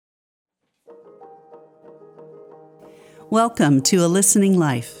Welcome to A Listening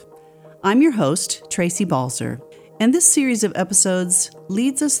Life. I'm your host, Tracy Balzer, and this series of episodes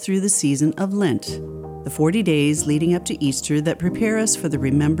leads us through the season of Lent, the 40 days leading up to Easter that prepare us for the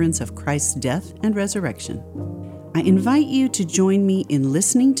remembrance of Christ's death and resurrection. I invite you to join me in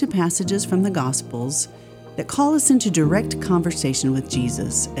listening to passages from the Gospels that call us into direct conversation with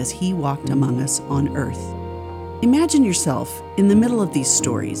Jesus as he walked among us on earth. Imagine yourself in the middle of these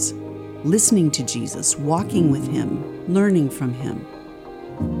stories, listening to Jesus, walking with him, learning from him.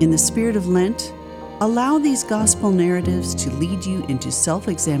 In the spirit of Lent, allow these gospel narratives to lead you into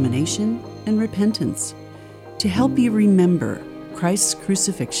self-examination and repentance, to help you remember Christ's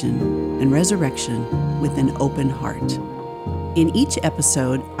crucifixion and resurrection with an open heart. In each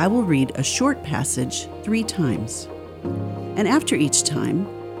episode, I will read a short passage 3 times. And after each time,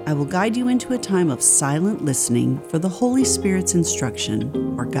 I will guide you into a time of silent listening for the Holy Spirit's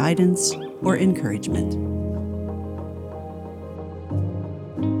instruction or guidance or encouragement.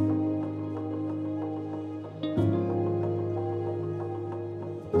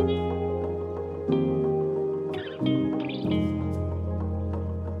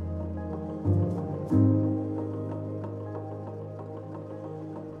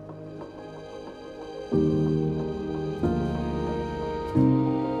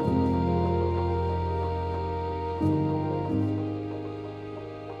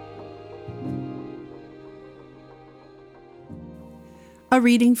 A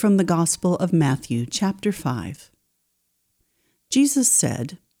reading from the Gospel of Matthew, chapter 5. Jesus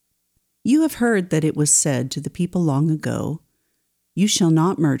said, "You have heard that it was said to the people long ago, 'You shall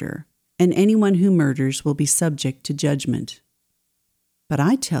not murder, and anyone who murders will be subject to judgment.' But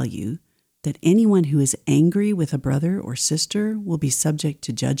I tell you that anyone who is angry with a brother or sister will be subject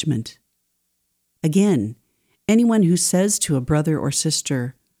to judgment. Again, anyone who says to a brother or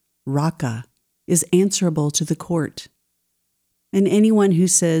sister, 'Raca,' is answerable to the court. And anyone who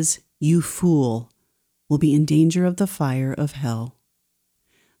says, 'You fool,' will be in danger of the fire of hell.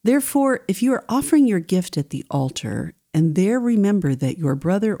 Therefore, if you are offering your gift at the altar, and there remember that your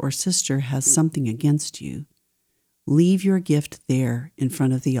brother or sister has something against you, leave your gift there in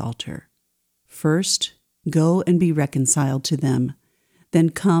front of the altar. First, go and be reconciled to them, then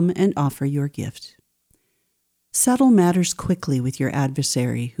come and offer your gift. Settle matters quickly with your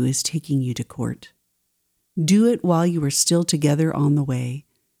adversary who is taking you to court. Do it while you are still together on the way,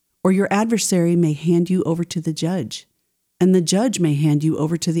 or your adversary may hand you over to the judge, and the judge may hand you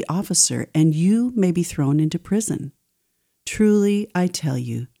over to the officer, and you may be thrown into prison. Truly, I tell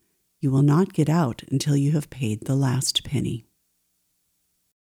you, you will not get out until you have paid the last penny."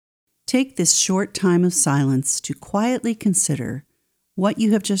 Take this short time of silence to quietly consider what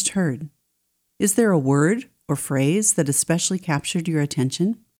you have just heard. Is there a word or phrase that especially captured your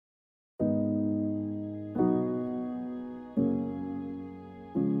attention?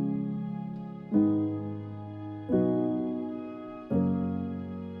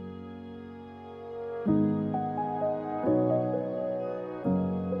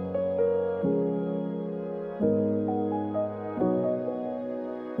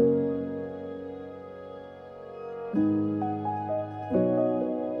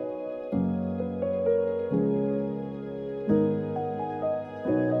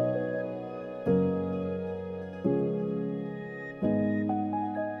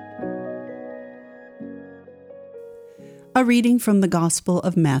 A reading from the Gospel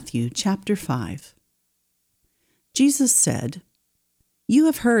of Matthew, chapter 5. Jesus said, "You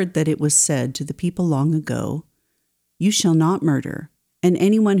have heard that it was said to the people long ago, 'You shall not murder, and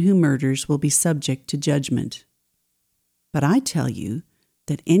anyone who murders will be subject to judgment.' But I tell you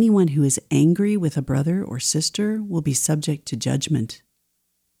that anyone who is angry with a brother or sister will be subject to judgment.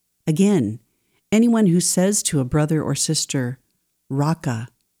 Again, anyone who says to a brother or sister, 'Raca,'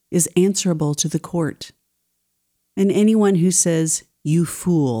 is answerable to the court. And anyone who says, 'You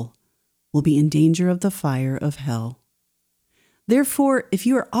fool,' will be in danger of the fire of hell. Therefore, if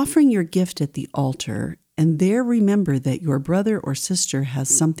you are offering your gift at the altar, and there remember that your brother or sister has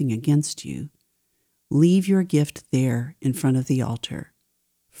something against you, leave your gift there in front of the altar.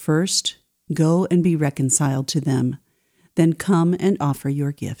 First, go and be reconciled to them, then come and offer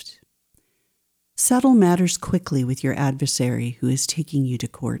your gift. Settle matters quickly with your adversary who is taking you to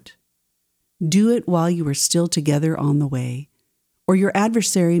court. Do it while you are still together on the way, or your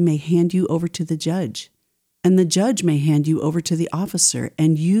adversary may hand you over to the judge, and the judge may hand you over to the officer,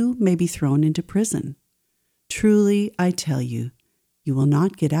 and you may be thrown into prison. Truly, I tell you, you will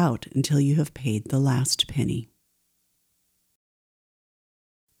not get out until you have paid the last penny."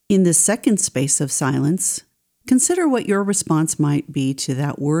 In this second space of silence, consider what your response might be to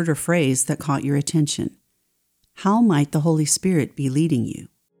that word or phrase that caught your attention. How might the Holy Spirit be leading you?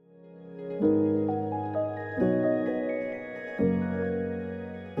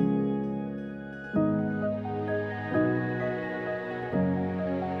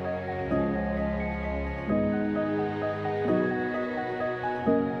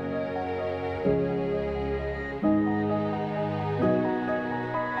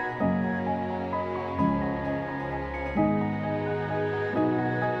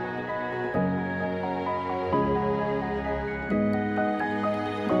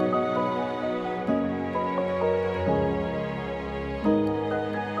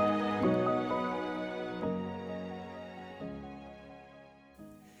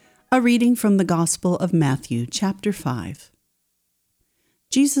 A reading from the Gospel of Matthew, chapter 5.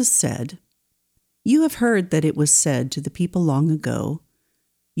 Jesus said, "You have heard that it was said to the people long ago,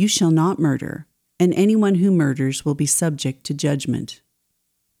 'You shall not murder, and anyone who murders will be subject to judgment.'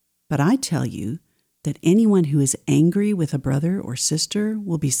 But I tell you that anyone who is angry with a brother or sister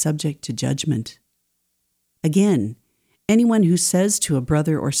will be subject to judgment. Again, anyone who says to a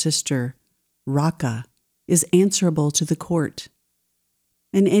brother or sister, 'Raca,' is answerable to the court.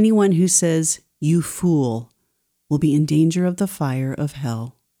 And anyone who says, 'You fool,' will be in danger of the fire of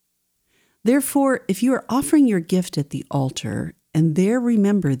hell. Therefore, if you are offering your gift at the altar, and there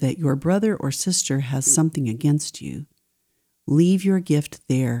remember that your brother or sister has something against you, leave your gift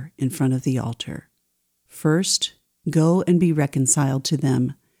there in front of the altar. First, go and be reconciled to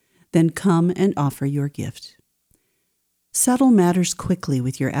them, then come and offer your gift. Settle matters quickly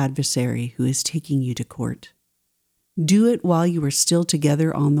with your adversary who is taking you to court. Do it while you are still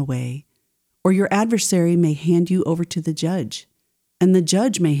together on the way, or your adversary may hand you over to the judge, and the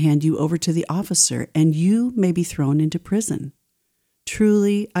judge may hand you over to the officer, and you may be thrown into prison.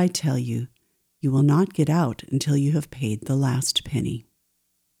 Truly, I tell you, you will not get out until you have paid the last penny."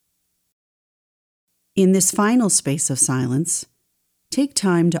 In this final space of silence, take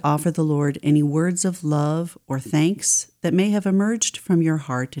time to offer the Lord any words of love or thanks that may have emerged from your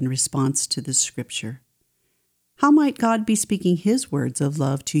heart in response to this scripture. How might God be speaking His words of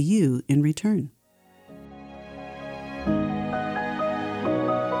love to you in return?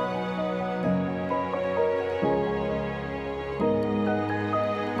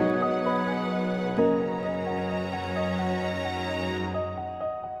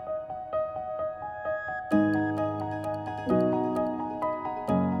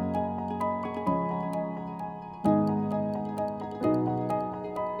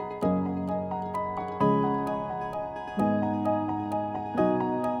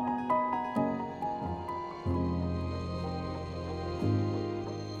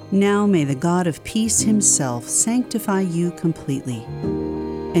 Now may the God of peace Himself sanctify you completely,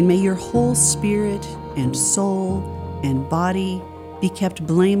 and may your whole spirit and soul and body be kept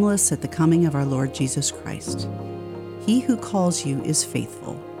blameless at the coming of our Lord Jesus Christ. He who calls you is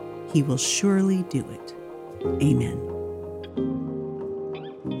faithful. He will surely do it. Amen.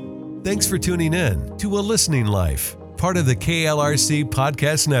 Thanks for tuning in to A Listening Life, part of the KLRC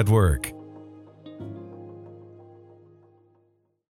Podcast Network.